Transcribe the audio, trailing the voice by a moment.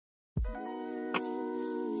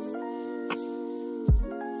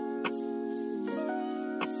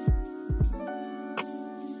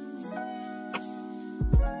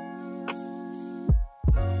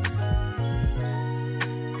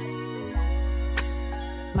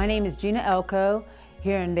My name is Gina Elko,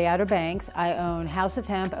 here in the Outer Banks. I own House of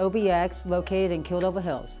Hemp OBX, located in Kill Devil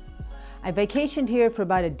Hills. I vacationed here for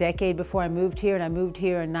about a decade before I moved here, and I moved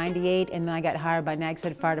here in '98, and then I got hired by Nags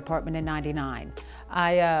Head Fire Department in '99.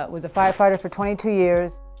 I was a firefighter for 22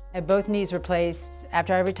 years. I had both knees replaced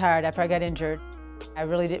after I retired, after I got injured. I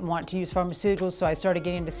really didn't want to use pharmaceuticals, so I started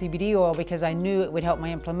getting into CBD oil because I knew it would help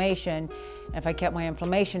my inflammation. And if I kept my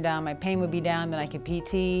inflammation down, my pain would be down, then I could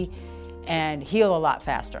PT and heal a lot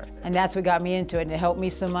faster. And that's what got me into it, and it helped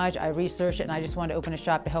me so much. I researched it, and I just wanted to open a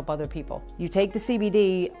shop to help other people. You take the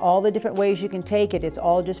CBD, all the different ways you can take it, it's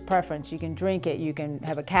all just preference. You can drink it, you can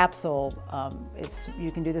have a capsule,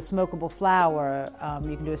 you can do the smokable flower,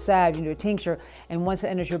 you can do a salve, you can do a tincture, and once it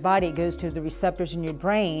enters your body, it goes to the receptors in your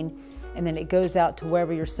brain, and then it goes out to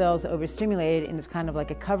wherever your cells are overstimulated, and it's kind of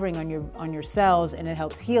like a covering on your cells, and it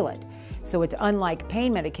helps heal it. So it's unlike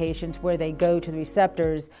pain medications where they go to the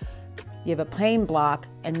receptors. You have a pain block,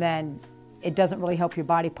 and then it doesn't really help your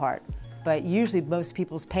body part. But usually most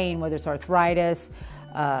people's pain, whether it's arthritis,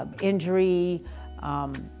 injury,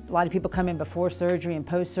 a lot of people come in before surgery and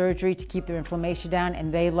post-surgery to keep their inflammation down,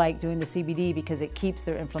 and they like doing the CBD because it keeps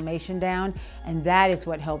their inflammation down, and that is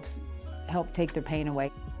what helps take their pain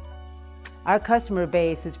away. Our customer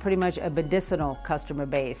base is pretty much a medicinal customer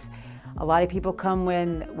base. A lot of people come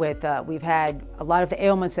we've had a lot of the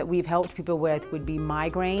ailments that we've helped people with would be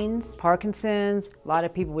migraines, Parkinson's, a lot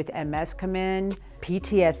of people with MS come in,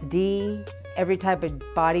 PTSD, every type of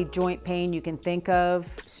body joint pain you can think of,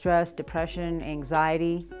 stress, depression,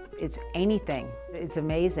 anxiety, it's anything. It's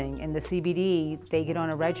amazing. And the CBD, they get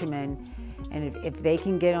on a regimen, and if they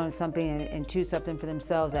can get on something and choose something for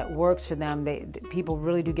themselves that works for them, people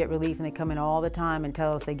really do get relief, and they come in all the time and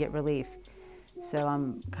tell us they get relief. So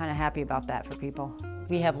I'm kind of happy about that for people.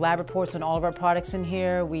 We have lab reports on all of our products in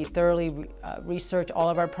here. We thoroughly research all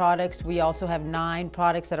of our products. We also have 9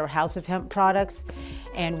 products that are House of Hemp products,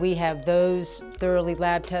 and we have those thoroughly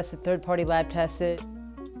lab tested, third-party lab tested.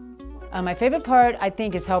 My favorite part, I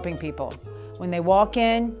think, is helping people. When they walk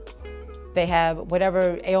in, they have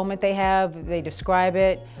whatever ailment they have, they describe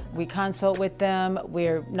it, we consult with them.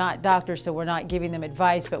 We're not doctors, so we're not giving them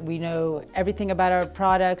advice, but we know everything about our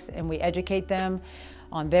products, and we educate them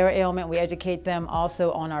on their ailment. We educate them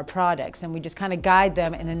also on our products, and we just kind of guide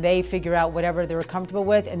them, and then they figure out whatever they're comfortable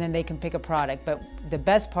with, and then they can pick a product. But the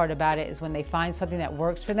best part about it is when they find something that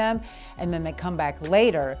works for them, and then they come back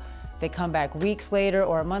later. They come back weeks later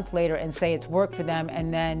or a month later and say it's worked for them,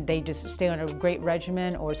 and then they just stay on a great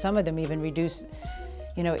regimen, or some of them even reduce,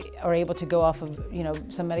 are able to go off of,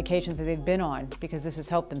 some medications that they've been on because this has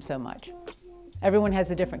helped them so much. Everyone has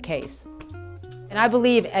a different case. And I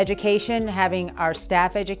believe education, having our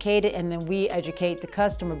staff educated, and then we educate the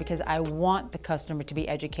customer, because I want the customer to be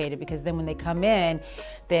educated, because then when they come in,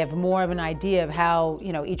 they have more of an idea of how,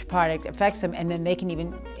 each product affects them, and then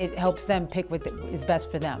it helps them pick what is best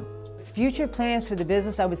for them. Future plans for the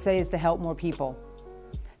business, I would say, is to help more people,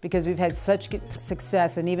 because we've had such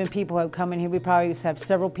success, and even people who have come in here, we probably have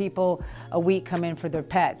several people a week come in for their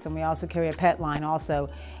pets, and we also carry a pet line also,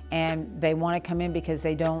 and they want to come in because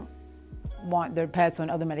they don't want their pets on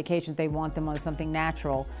other medications, they want them on something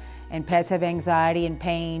natural, and pets have anxiety and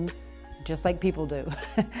pain just like people do,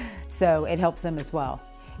 so it helps them as well.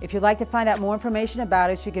 If you'd like to find out more information about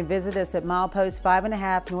us, you can visit us at milepost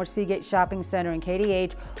 5.5 North Seagate Shopping Center in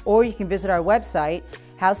KDH, or you can visit our website,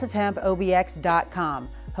 houseofhempobx.com.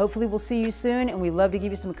 Hopefully we'll see you soon, and we'd love to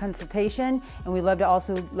give you some consultation, and we'd love to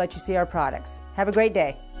also let you see our products. Have a great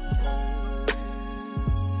day.